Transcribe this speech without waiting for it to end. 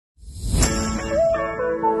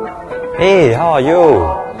Hey, how are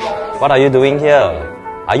you? What are you doing here?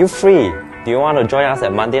 Are you free? Do you want to join us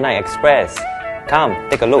at Monday Night Express? Come,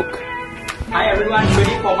 take a look. Hi everyone,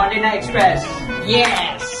 ready for Monday Night Express?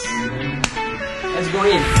 Yes! Let's go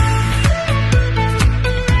in.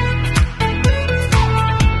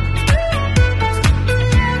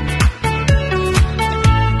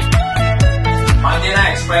 Monday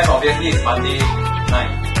Night Express obviously is Monday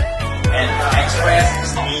night. And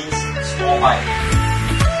Express means small bite.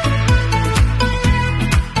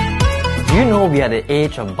 Do you know we are at the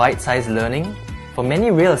age of bite-sized learning? For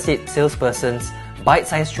many real estate salespersons,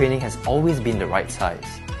 bite-sized training has always been the right size.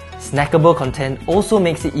 Snackable content also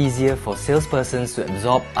makes it easier for salespersons to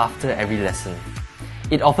absorb after every lesson.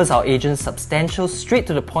 It offers our agents substantial,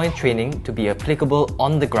 straight-to-the-point training to be applicable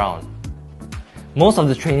on the ground. Most of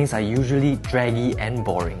the trainings are usually draggy and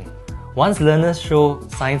boring. Once learners show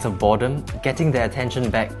signs of boredom, getting their attention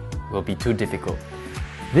back will be too difficult.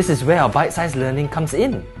 This is where our bite-sized learning comes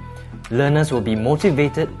in. Learners will be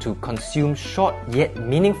motivated to consume short yet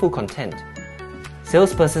meaningful content.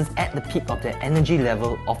 Salespersons at the peak of their energy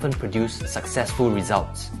level often produce successful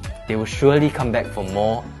results. They will surely come back for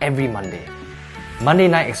more every Monday. Monday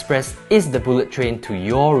Night Express is the bullet train to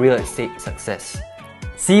your real estate success.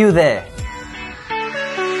 See you there!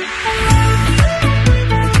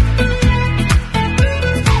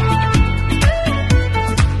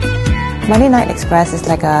 Monday Night Express is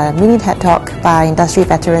like a mini TED Talk by industry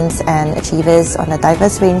veterans and achievers on a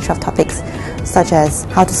diverse range of topics such as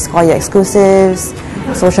how to score your exclusives,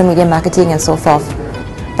 social media marketing and so forth.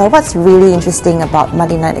 But what's really interesting about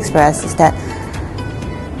Monday Night Express is that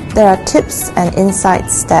there are tips and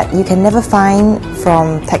insights that you can never find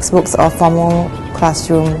from textbooks or formal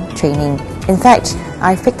classroom training. In fact,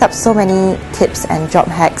 I've picked up so many tips and job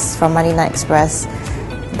hacks from Monday Night Express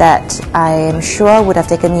that I am sure would have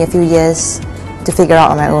taken me a few years to figure out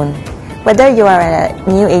on my own. Whether you are a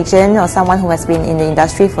new agent or someone who has been in the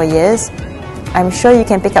industry for years, I'm sure you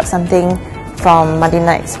can pick up something from Monday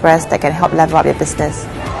Night Express that can help level up your business.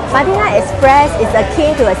 Monday Night Express is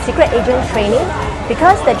akin to a secret agent training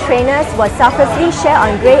because the trainers will selflessly share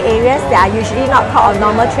on grey areas that are usually not part of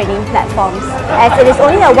normal training platforms. As it is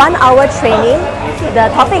only a 1-hour training, the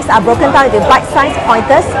topics are broken down into bite-sized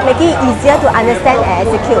pointers, making it easier to understand and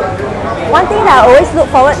execute. One thing that I always look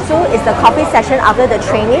forward to is the coffee session after the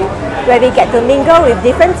training, where we get to mingle with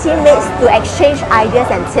different teammates to exchange ideas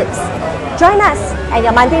and tips. Join us, and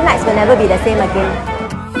your Monday nights will never be the same again.